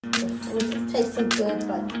The food tastes so good,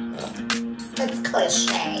 but it's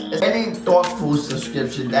cliche. Any thoughtful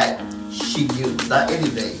subscription that she used, not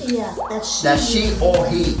anything. Yeah, that she or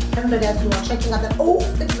he. Remember that you are checking out that, oh,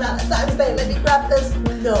 it's Valentine's Day, let me grab this.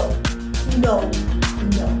 No.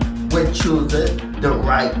 When choosing the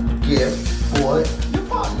right gift for your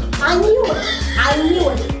partner. I knew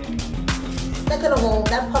it. Second of all,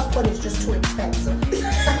 that popcorn is just too expensive.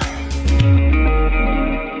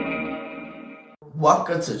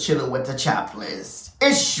 Welcome to Chilling with the Chaplains.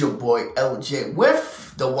 It's your boy LJ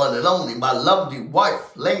with the one and only, my lovely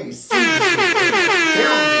wife, Lady C.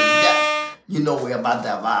 Yes, you know we're about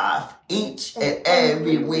that vibe each and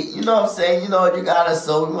every week. You know what I'm saying? You know you got us,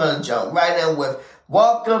 so we want to jump right in with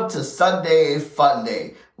welcome to Sunday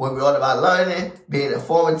Funday, where we're all about learning, being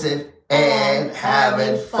informative, and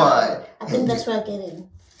having fun. I think that's where I get in.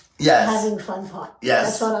 Yes. Having fun part.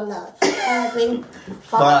 Yes. That's what I love. Having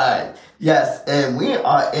fun. Yes, and we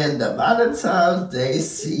are in the Valentine's Day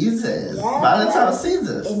season. Yeah. Valentine's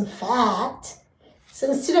season. In fact,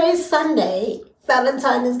 since today is Sunday,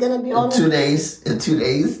 Valentine is going to be on... 2 days. In 2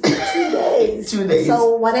 days. 2 days. 2 days.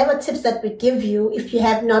 So whatever tips that we give you, if you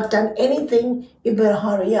have not done anything, you better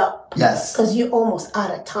hurry up. Yes. Because you're almost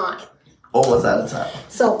out of time. Almost out of time.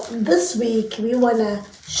 So this week, we want to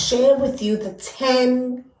share with you the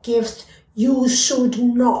 10 gifts you should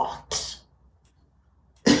not.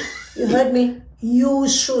 You heard me? You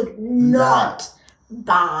should not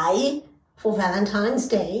buy for Valentine's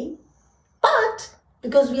Day. But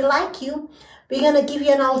because we like you, we're going to give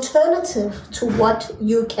you an alternative to what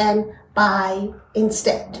you can buy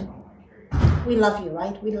instead. We love you,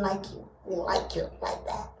 right? We like you. We like you like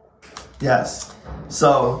that. Yes.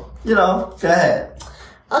 So, go ahead.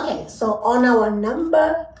 Okay, so on our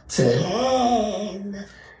number 10.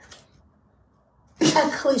 A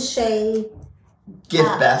cliche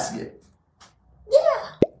gift basket.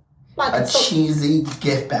 Yeah. Like a cheesy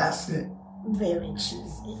gift basket. Very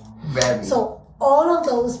cheesy. Very. So all of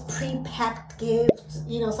those pre-packed gifts,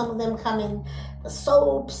 some of them come in the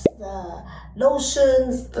soaps, the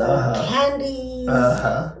lotions, the candies,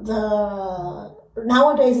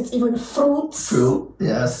 nowadays it's even fruits. Fruit,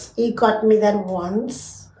 yes. He got me that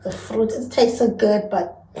once. The fruit, it tastes so good,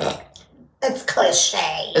 but it's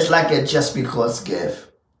cliche. It's like a just because gift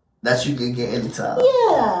that you can get anytime.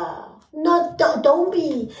 Yeah. No, don't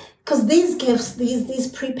be, because these gifts, these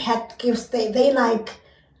pre-packed gifts, they like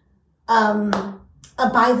a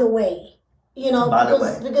by the way,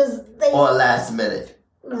 because they or last minute.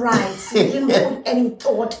 Right. So you didn't put any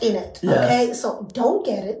thought in it. Yes. Okay, so don't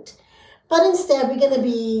get it. But instead, we're going to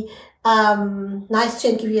be nice to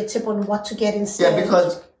and give you a tip on what to get instead. Yeah,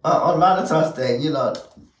 because on Valentine's Day,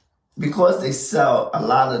 because they sell a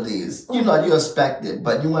lot of these, you expect it,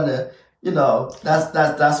 but you want to,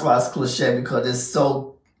 that's why it's cliche, because it's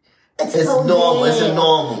so normal. It's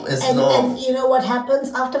normal. And you know what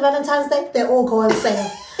happens after Valentine's Day? They all go on sale.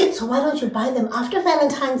 So why don't you buy them after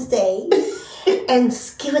Valentine's Day and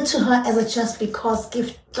give it to her as a just because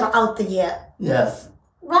gift throughout the year? Yes.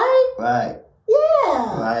 Right? Right.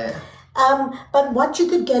 Yeah. Right. But what you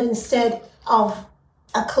could get instead of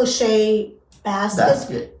a cliche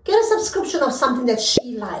basket, get a subscription of something that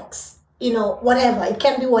she likes. Whatever. It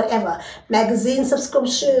can be whatever. Magazine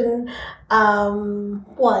subscription,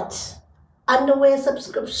 underwear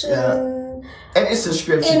subscription. Yeah. Any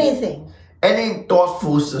subscription. Anything. Any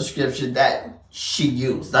thoughtful subscription that she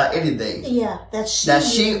used, not anything. Yeah, that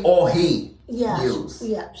she or he used.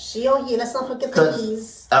 Yeah, she or he. Let's not forget the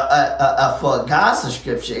he's. For a guy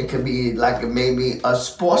subscription, it could be like maybe a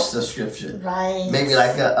sports subscription. Right. Maybe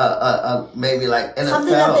like maybe like NFL.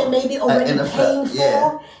 Something that they may be already paying for,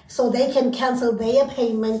 yeah. So they can cancel their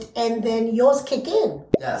payment and then yours kick in.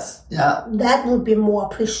 Yes. Yeah. That would be more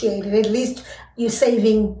appreciated. At least you're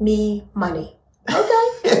saving me money.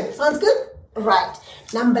 Okay. Sounds good? Right.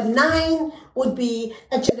 Number 9 would be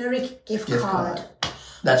a generic gift card.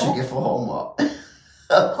 That you get for Hallmark.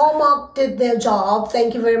 Hallmark did their job.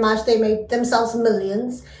 Thank you very much. They made themselves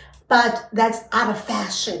millions. But that's out of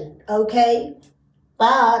fashion. Okay?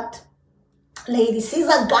 But Lady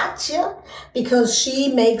Caesar gotcha because she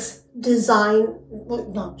makes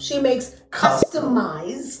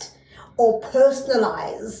customized or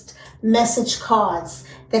personalized message cards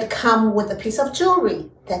that come with a piece of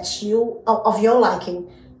jewelry that's of your liking.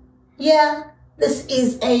 Yeah, this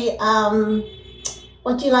is a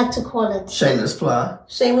what do you like to call it? Shameless plug.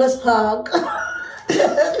 Shameless plug.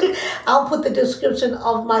 I'll put the description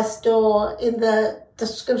of my store in the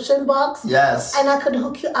description box. Yes. And I could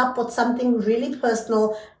hook you up with something really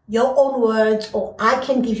personal, your own words, or I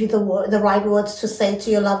can give you the right words to say to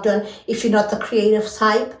your loved one if you're not the creative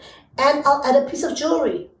type. And I'll add a piece of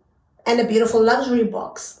jewelry. and a beautiful luxury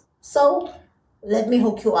box. So let me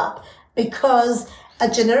hook you up, because a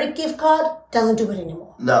generic gift card doesn't do it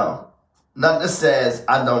anymore. No. Nothing says,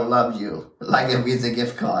 I don't love you, like a Visa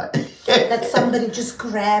gift card. That somebody just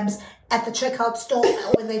grabs at the checkout store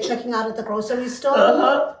when they're checking out at the grocery store.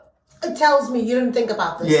 Uh-huh. It tells me you didn't think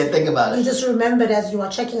about this. Yeah, think about it. You just remembered as you are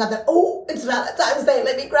checking out that, oh, it's Valentine's Day,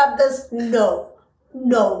 let me grab this. No.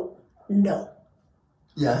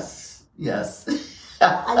 Yes.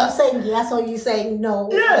 Are you saying yes or are you saying no?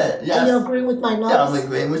 Yeah, yes. And you agree with my nose? Yeah, I'm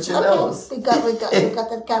agreeing with your nose. We got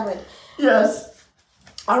that covered. Yes.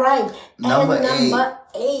 All right. Number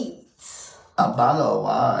eight. A bottle of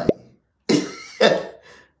wine.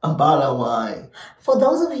 A bottle of wine. For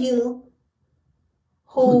those of you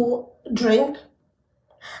who drink,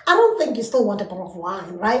 I don't think you still want a bottle of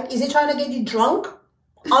wine, right? Is he trying to get you drunk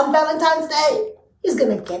on Valentine's Day? He's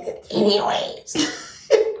going to get it anyways.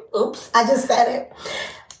 Oops, I just said it.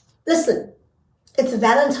 Listen, it's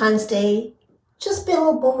Valentine's Day. Just be a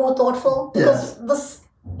little bit more thoughtful. Because this,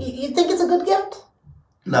 you think it's a good gift?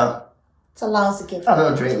 No. It's a lousy gift. I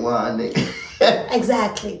don't drink wine.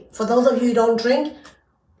 Exactly. For those of you who don't drink,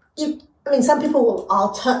 some people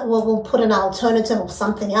will put an alternative of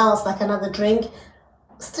something else, like another drink.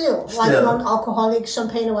 Still. Like non-alcoholic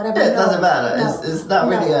champagne or whatever. Yeah, it doesn't matter. No, it's not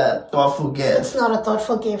really a thoughtful gift. It's not a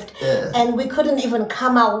thoughtful gift. Yeah. And we couldn't even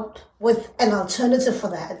come out with an alternative for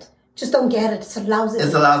that. Just don't get it. It's a lousy gift.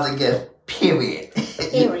 It's a lousy gift. Period.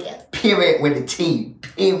 Period with a T.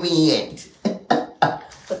 Period.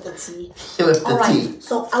 With the T. With the All right. T.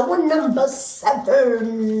 So our number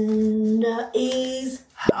 7 is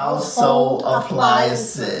household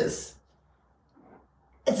appliances.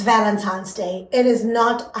 It's Valentine's Day. It is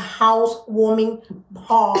not a housewarming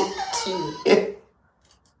party.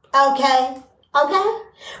 Okay?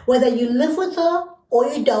 Whether you live with her or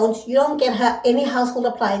you don't get her any household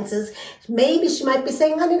appliances. Maybe she might be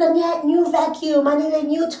saying, I need a new vacuum, I need a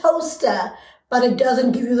new toaster. But it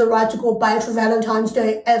doesn't give you the right to go buy it for Valentine's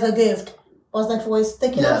Day as a gift. Was that voice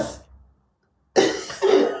thick enough? Yes.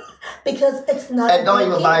 Because it's not. And don't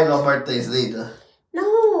even buy no birthdays either.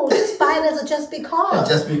 No, just buy it as a just because.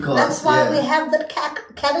 Just because. That's why we have that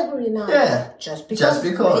category now. Yeah. Just because.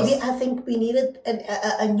 Maybe I think we needed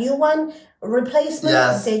a new one, a replacement.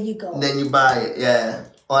 Yes. There you go. Then you buy it, yeah.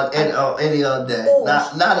 On any other day.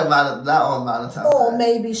 Not on Valentine's Day. Or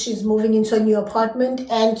maybe she's moving into a new apartment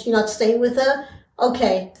and you're not staying with her.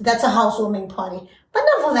 Okay, that's a housewarming party. But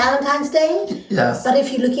not for Valentine's Day. Yes. But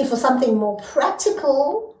if you're looking for something more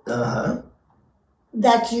practical,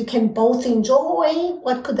 that you can both enjoy,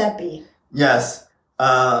 what could that be? Yes.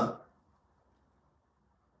 A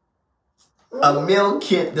meal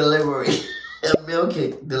kit delivery. A meal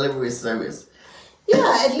kit delivery service.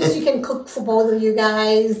 Yeah, at least you can cook for both of you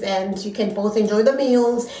guys and you can both enjoy the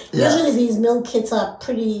meals. Yes. Usually these meal kits are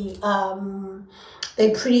pretty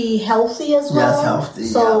they're pretty healthy as well. Yes, healthy.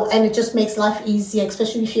 So and it just makes life easier,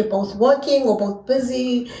 especially if you're both working or both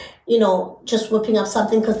busy, just whipping up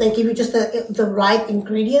something, because they give you just the right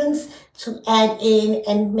ingredients to add in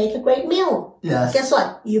and make a great meal. Yes. Guess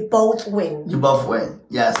what? You both win. You both win.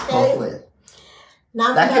 Yes, both win.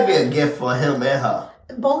 Now that could be a gift for him and her.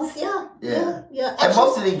 Both, yeah. Actually, and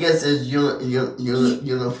most of the gifts is unisex.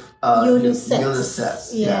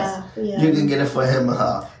 Yeah. You can get it for him or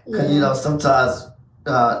her. Because, sometimes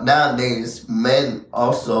nowadays, men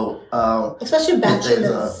also... especially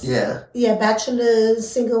bachelors. Yeah, bachelors,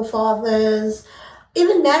 single fathers,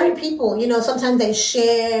 even married people. Sometimes they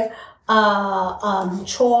share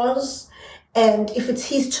chores. And if it's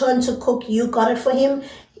his turn to cook, you got it for him.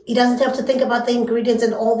 He doesn't have to think about the ingredients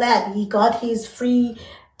and all that. He got his free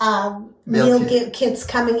meal kits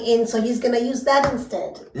coming in, so he's going to use that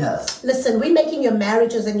instead. Yes. Listen, we're making your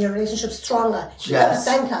marriages and your relationships stronger. You better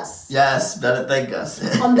thank us. Yes, better thank us.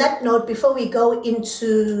 On that note, before we go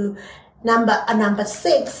into number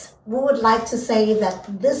 6, we would like to say that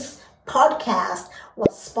this podcast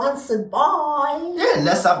was sponsored by... Yeah,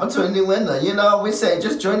 next opportunity window. We say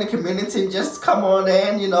just join the community. Just come on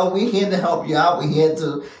in. We're here to help you out. We're here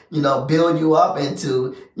to, build you up and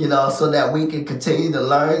to, so that we can continue to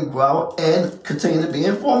learn, grow, and continue to be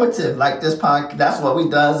informative. Like this podcast, that's what we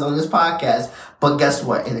does on this podcast. But guess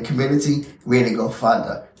what? In the community, we're to go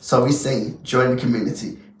further. So we say join the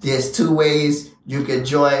community. There's 2 ways you can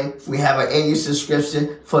join. We have an annual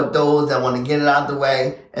subscription for those that want to get it out of the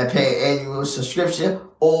way and pay an annual subscription,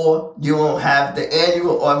 or you won't have the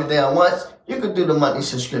annual or everything at once. You can do the monthly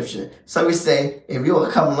subscription. So we say, if you want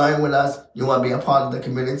to come learn with us, you want to be a part of the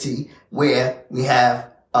community where we have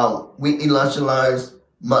weekly lunch and learns,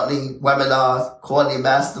 monthly webinars, quarterly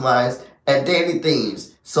masterminds, and daily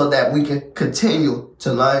themes. so that we can continue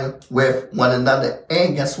to learn with one another.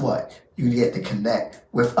 And guess what? You get to connect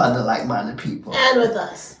with other like-minded people. And with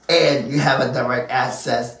us. And you have a direct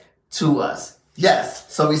access to us. Yes.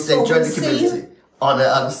 So we say join the community on the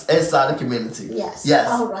other inside the community. Yes. Yes.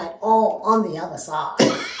 All right. All on the other side.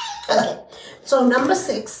 Okay. So number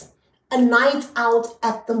 6, a night out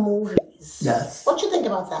at the movies. Yes. What do you think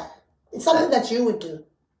about that? It's something that you would do.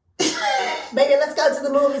 Baby, let's go to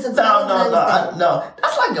the movies. It's No.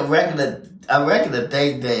 That's like a regular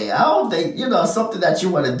day. I don't think, something that you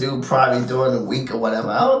want to do probably during the week or whatever.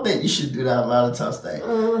 I don't think you should do that on Valentine's Day.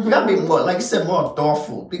 Mm-hmm. You gotta be more, like you said, more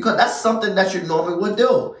thoughtful, because that's something that you normally would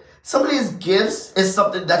do. Some of these gifts is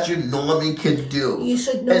something that you normally could do. You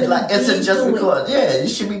should normally you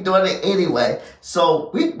should be doing it anyway.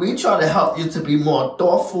 So we try to help you to be more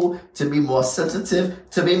thoughtful, to be more sensitive,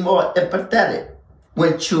 to be more empathetic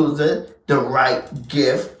when choosing the right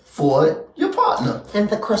gift for your partner. And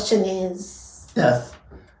the question is... Yes.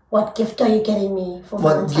 What gift are you getting me for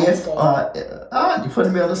Valentine's Day? What gift? You're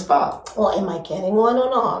putting me on the spot. Or am I getting one or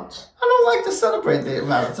not? I don't like to celebrate the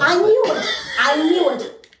Valentine's Day. I knew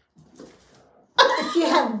it. If you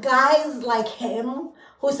have guys like him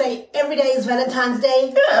who say every day is Valentine's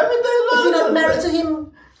Day, every day is Valentine's Day. If you're not married to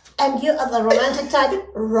him and you are the romantic type,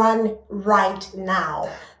 run right now.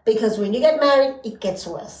 Because when you get married, it gets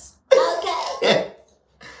worse. Okay.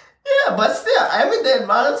 Yeah, but still, every day is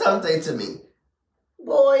Valentine's Day to me.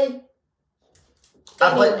 Boy.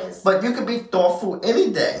 But you can be thoughtful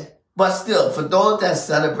any day. But still, for those that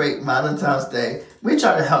celebrate Valentine's Day, we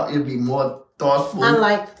try to help you be more thoughtful.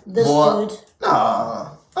 Unlike this dude.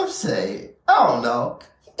 No, I'm saying, I don't know.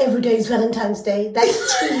 Every day is Valentine's Day.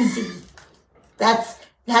 That's cheesy.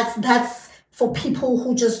 That's for people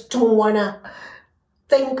who just don't want to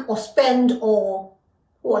think or spend or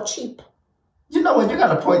who are cheap. You know what? You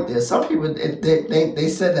got a point there. Some people, they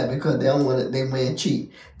said that because they don't want it, they want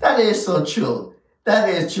cheap. That is so true. That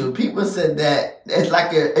is true. People said that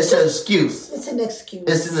it's an excuse. It's an excuse.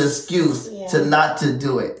 It's an excuse to not to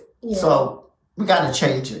do it. Yeah. So we got to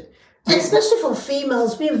change it. Especially for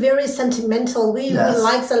females, we're very sentimental. We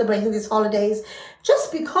like celebrating these holidays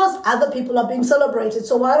just because other people are being celebrated.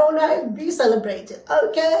 So why don't I be celebrated?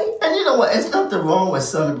 Okay? And you know what? There's nothing wrong with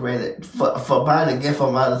celebrating for buying a gift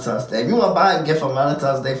on Valentine's Day. If you want to buy a gift on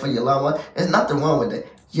Valentine's Day for your loved one, there's nothing wrong with it.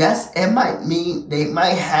 Yes, it might mean they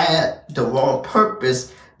might have the wrong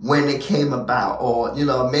purpose when it came about, or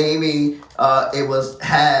maybe it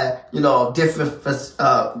had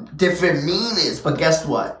different meanings. But guess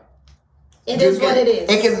what? It is what it is.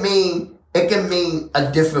 It can mean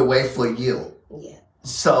a different way for you. Yeah.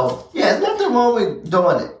 So there's nothing wrong with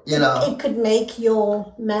doing it. It could make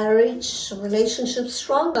your marriage relationship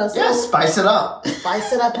stronger. So yeah, spice it up.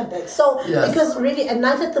 Spice it up a bit. So because really, a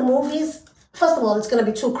night at the movies, first of all, it's going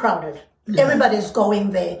to be too crowded. Yeah. Everybody's going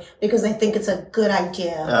there because they think it's a good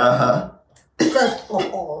idea. Uh-huh. First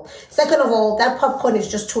of all. Second of all, that popcorn is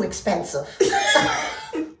just too expensive.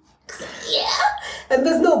 And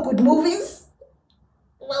there's no good movies.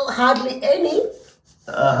 Well, hardly any.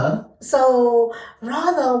 Uh-huh. So,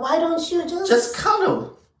 rather, why don't you just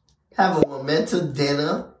cuddle. Have a momentous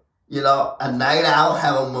dinner. A night out,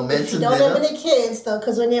 have a momentous dinner. You don't have any kids, though,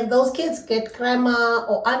 because when you have those kids, get grandma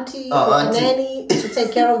or auntie or nanny to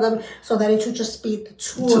take care of them so that it should just be the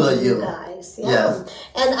two of you guys. Yeah. Yes.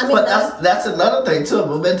 And I mean, but that's another thing, too. A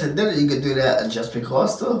momentous dinner, you can do that just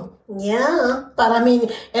because, too. Yeah, but I mean,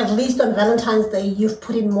 at least on Valentine's Day, you've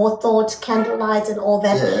put in more thought, candlelight and all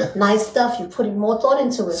that nice stuff. You put in more thought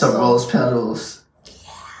into it. Some rose petals.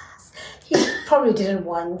 Yes. He probably did it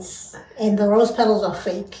once, and the rose petals are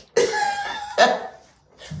fake.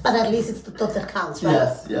 But at least it's the thought that counts,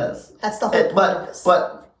 right? Yes. That's the whole point of this.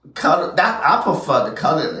 But I prefer the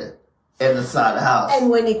cuddling in the side of the house. And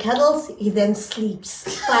when he cuddles, he then sleeps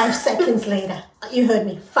 5 seconds later. You heard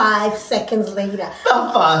me. 5 seconds later.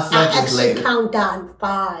 Not 5 seconds later. I actually count down.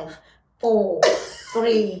 5, 4,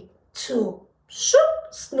 3, 2, shoop,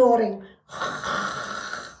 snoring.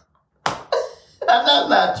 That's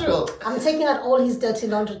not true. I'm taking out all his dirty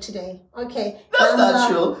laundry today. Okay. That's not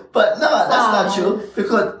true. But no, that's not true.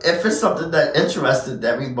 Because if it's something that interesting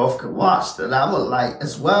that we both can watch, that I would like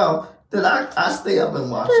as well, then I stay up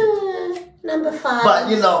and watch it. Number 5. But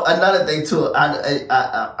another thing too,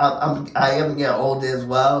 I am getting older as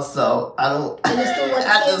well, so I don't. And you still want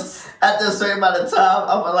kids? At a certain amount of time,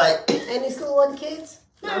 I'm like. And you still want kids?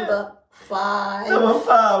 Number 5. Number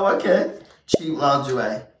 5, okay. Cheap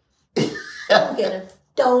lingerie. Don't get it.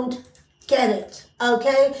 Don't get it.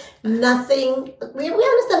 Okay? Nothing. We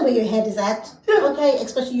understand where your head is at. Okay?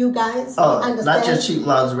 Especially you guys. Oh, not just cheap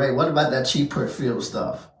lingerie. What about that cheap perfume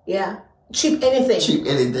stuff? Yeah. Cheap anything. Cheap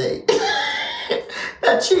anything.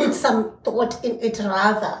 Not cheap. Put some thought in it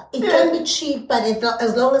rather. It can be cheap, but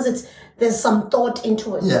as long as there's some thought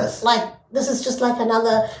into it. Yes. Like, this is just like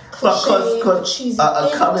another cliche, cheesy a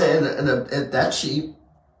color in that cheap.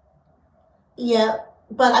 Yeah.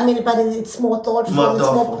 But I mean, it's more thoughtful, it's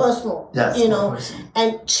more personal. Yes, you know.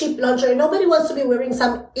 And cheap lingerie, nobody wants to be wearing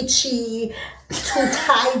some itchy, too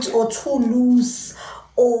tight or too loose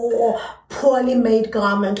or poorly made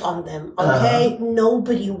garment on them. Okay?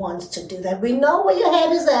 Nobody wants to do that. We know where your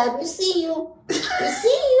head is at. We see you. We see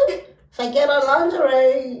you. If I get on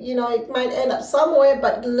lingerie, you know, it might end up somewhere,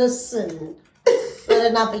 but listen. Let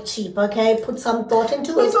it not be cheap, okay? Put some thought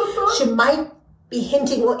into it. She might be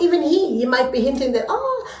hinting, or even he might be hinting that,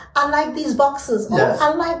 I like these boxes. Yes.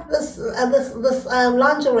 I like this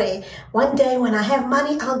lingerie. One day when I have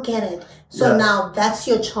money, I'll get it. So now that's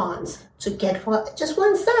your chance to get just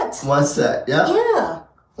one set. One set, yeah. Yeah.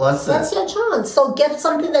 One set. That's your chance. So get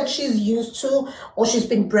something that she's used to, or she's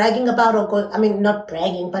been bragging about, not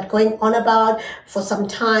bragging, but going on about for some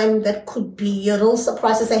time. That could be a little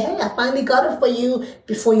surprise to say, hey, I finally got it for you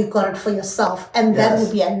before you got it for yourself. And that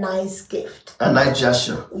would be a nice gift. A nice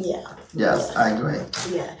gesture. Yeah. Yes, I agree.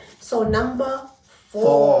 Yeah. So number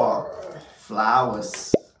 4.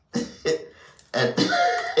 Flowers. and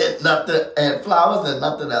flowers and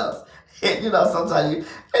nothing else. You know, sometimes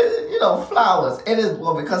flowers. It is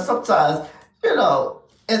more because sometimes,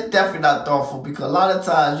 it's definitely not thoughtful because a lot of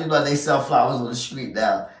times, they sell flowers on the street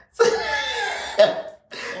now. So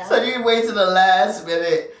you wait to the last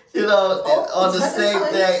minute, on the same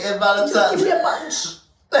day and Valentines. Give me a bunch.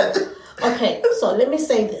 Okay, so let me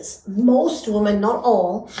say this. Most women, not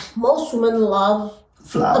all, most women love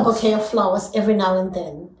a bouquet of flowers every now and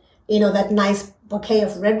then. That nice bouquet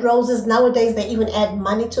of red roses. Nowadays, they even add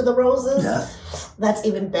money to the roses. Yes. That's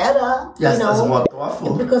even better. Yes, that's more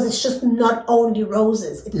thoughtful. Because it's just not only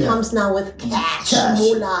roses. It comes now with cash,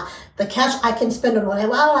 moolah. The cash I can spend on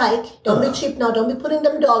whatever I like. Don't be cheap now. Don't be putting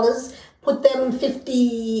them dollars. Put them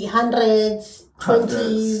 50, 100s,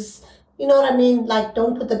 20s. You know what I mean? Like,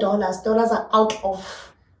 don't put the dollars. Dollars are out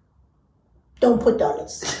of... Don't put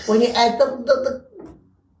dollars. When you add the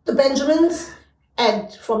Benjamins,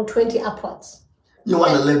 add from 20 upwards. You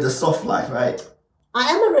want to live the soft life, right?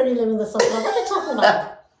 I am already living the soft life. What are you talking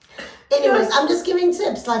about? Anyways, I'm just giving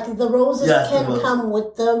tips. Like, the roses can come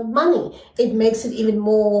with the money. It makes it even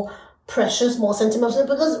more precious, more sentimental.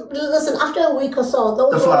 Because, listen, after a week or so,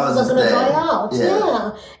 those roses are going to dry out.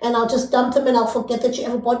 Yeah. And I'll just dump them and I'll forget that you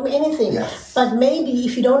ever bought me anything. Yes. But maybe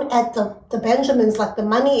if you don't add the Benjamins, like the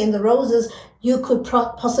money in the roses, you could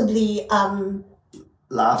possibly...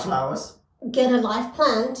 live flowers. Get a live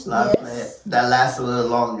plant. Plant that lasts a little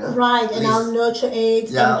longer. Right, and I'll nurture it.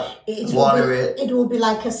 Yeah, water it. It will be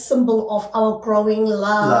like a symbol of our growing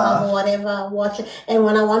love or whatever. Watch it. And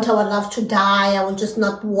when I want our love to die, I will just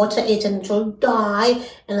not water it and it will die,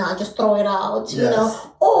 and I'll just throw it out. You know.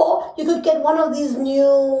 Or you could get one of these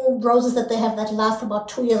new roses that they have that last about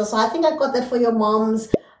 2 years or so. I think I got that for your mom's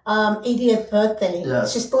 80th birthday.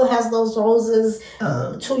 Yes. She still has those roses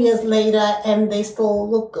 2 years later and they still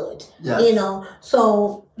look good. Yes.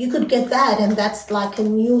 So you could get that, and that's like a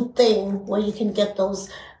new thing where you can get those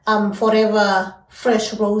forever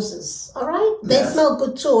fresh roses. All right? They smell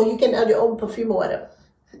good too, or you can add your own perfume or whatever.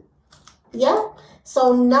 Yeah?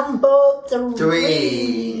 So number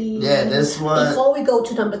 3. Yeah, this one. Before we go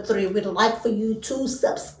to number 3, we'd like for you to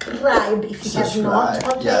subscribe if you have not.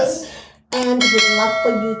 Okay? Yes. And we'd love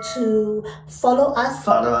for you to follow us.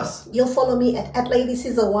 Follow us. You'll follow me at Lady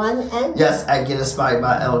Caesar 1 and... Yes, I Get Inspired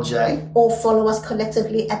by LJ. Or follow us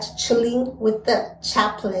collectively at Chilling with the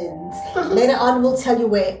Chaplains. Later on, we'll tell you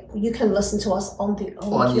where you can listen to us on the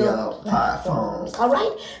audio platforms. All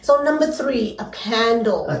right? So number 3, a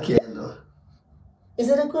candle. A candle. Is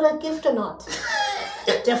it a good gift or not?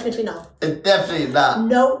 Definitely not. Definitely not.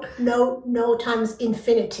 No times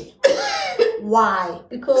infinity. Why?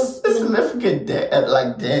 Because it's significant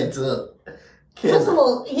death too. First of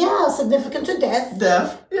all, significant to death.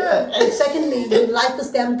 Death, yeah. And secondly, you light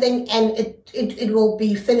this damn thing and it will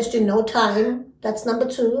be finished in no time. That's number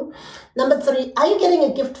 2. Number 3, are you getting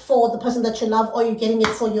a gift for the person that you love, or are you getting it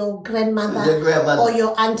for your grandmother or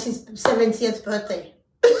your auntie's 70th birthday?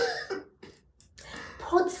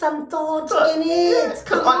 Put some thought in it.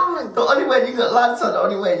 Come on. The only way the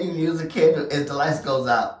only way you can use a candle is the lights goes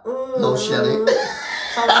out. No shitting.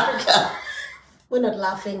 South Africa. We're not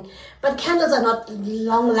laughing. But candles are not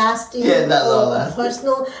long-lasting or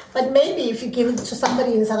personal. But maybe if you give it to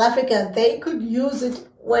somebody in South Africa, they could use it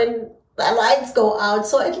when the lights go out.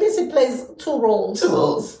 So at least it plays two roles.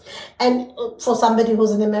 And for somebody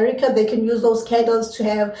who's in America, they can use those candles to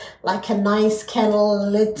have like a nice candle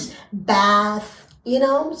lit bath.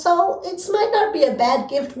 So it might not be a bad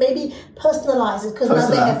gift. Maybe personalize it, because now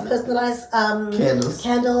they have personalized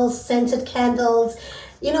candles, scented candles.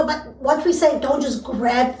 But what we say, don't just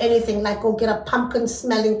grab anything, like go get a pumpkin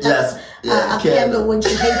smelling candle when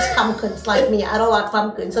she hates pumpkins like me. I don't like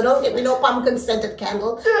pumpkins. So don't get me no pumpkin scented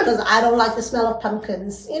candle, because I don't like the smell of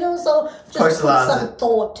pumpkins. So just put some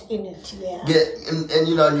thought in it. Yeah. And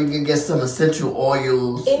you can get some essential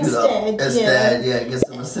oils. Instead, get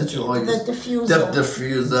some essential oils. The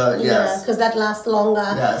diffuser. Yes. Because that lasts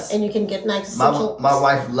longer. Yes. And you can get nice essential. My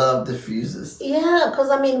wife loved diffusers. Yeah,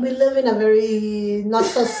 because we live in a very not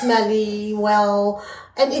so smelly,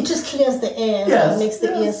 and it just clears the air. It makes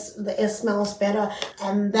the air smells better,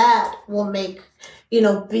 and that will make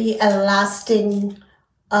be a lasting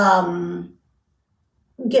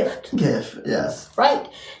gift. Yes. Right.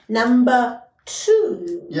 Number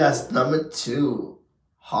 2. Yes, number 2,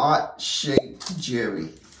 heart-shaped jewelry.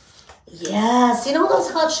 Yes,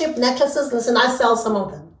 those heart-shaped necklaces. Listen, I sell some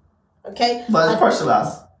of them. Okay, but it's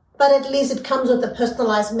personalized. But at least it comes with a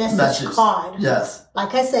personalized message card. Yes.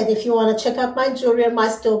 Like I said, if you want to check out my jewelry and my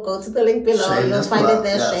store, go to the link below. You'll find it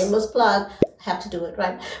there. Yes. Shameless plug. I have to do it,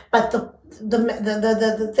 right? But the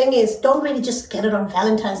thing is, don't really just get it on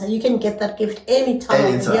Valentine's Day. You can get that gift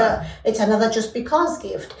anytime. Yeah. It's another just because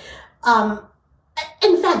gift.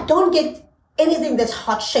 In fact, don't get anything that's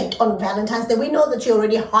heart-shaped on Valentine's Day. We know that you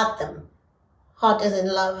already heart them. Heart as in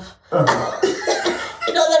love.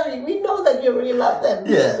 We know that you really love them.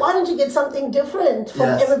 Yeah. Why don't you get something different from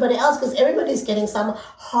everybody else? Because everybody's getting some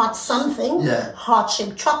heart something. Yeah.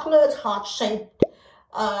 Heart-shaped chocolate, heart-shaped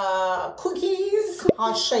cookies,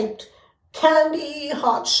 heart-shaped candy,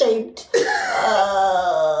 heart-shaped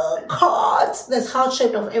cards. There's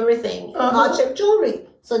heart-shaped of everything. Heart-shaped jewelry.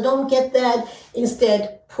 So don't get that.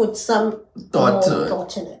 Instead, put some thought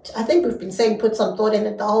in it. I think we've been saying put some thought in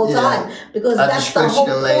it the whole time, because that's the whole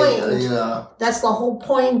point. That's the whole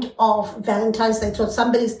point of Valentine's Day. So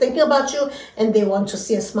somebody's thinking about you and they want to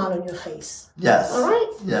see a smile on your face. Yes. All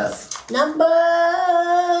right? Yes. Number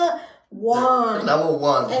 1. Number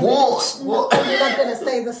 1. You're not going to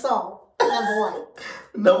say the song. Number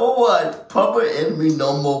 1. Number 1. Public Enemy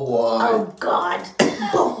number 1. Oh, God.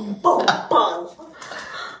 Boom, boom, boom.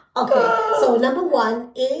 Okay, so number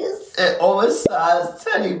 1 is an oversized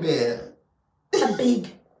teddy bear. A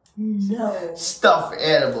big no. Stuffed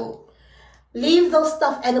animal. Leave those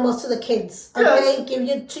stuffed animals to the kids. Okay, yes. Give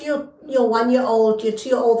it to your 1-year-old, your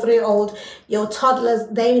 2-year-old, 3-year-old, your toddlers.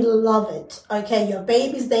 They love it. Okay, your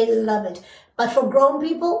babies, they love it. But for grown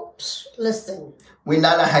people, listen. We're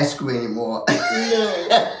not in high school anymore.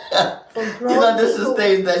 No. For grown this is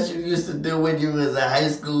things that you used to do when you was in high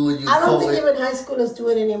school. I don't think even high schoolers do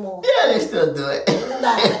it anymore. Yeah, they still do it.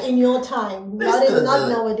 Nah, in your time. Not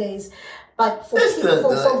nowadays. But for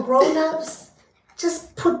grown-ups,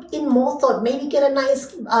 just put in more thought. Maybe get a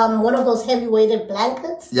nice, one of those heavy-weighted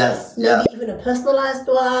blankets. Yes. Maybe even a personalized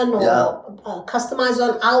one or a customized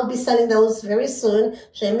one. I'll be selling those very soon.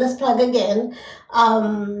 Shameless plug again.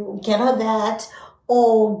 Get her that.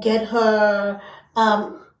 Or get her,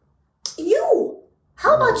 you.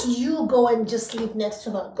 How about you go and just sleep next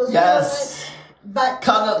to her? Yes. But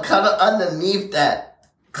kind of underneath that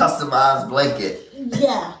customized blanket.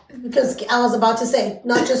 Yeah, because I was about to say,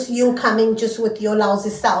 not just you coming just with your lousy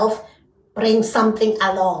self, bring something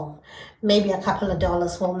along. Maybe a couple of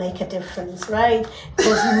dollars will make a difference, right?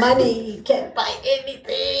 Because money can't buy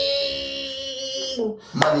anything.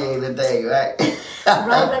 Money ain't a thing, right?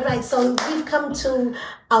 Right. So we've come to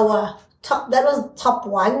our top. That was top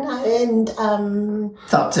 1 and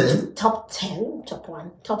top 10. Top 10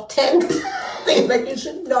 things that you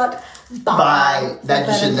should not buy. That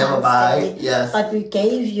you should never buy. Yes. But we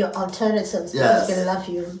gave you alternatives because we love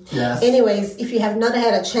you. Yes. Anyways, if you have not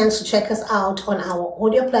had a chance to check us out on our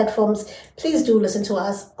audio platforms, please do listen to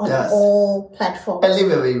us on all platforms. And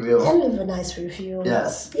leave a review. And leave a nice review.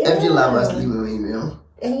 Yes. Yeah. If you love us, leave a review.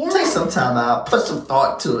 And take some time out. Put some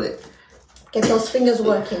thought to it. Get those fingers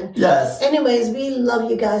working. Yes. Anyways, we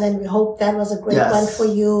love you guys and we hope that was a great one for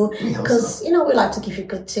you. Because, we like to give you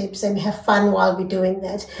good tips and have fun while we're doing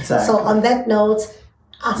that. Exactly. So on that note,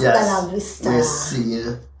 hasta la vista. We'll see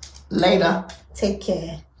you later. Take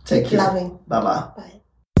care. Take care. Loving. Bye-bye. Bye.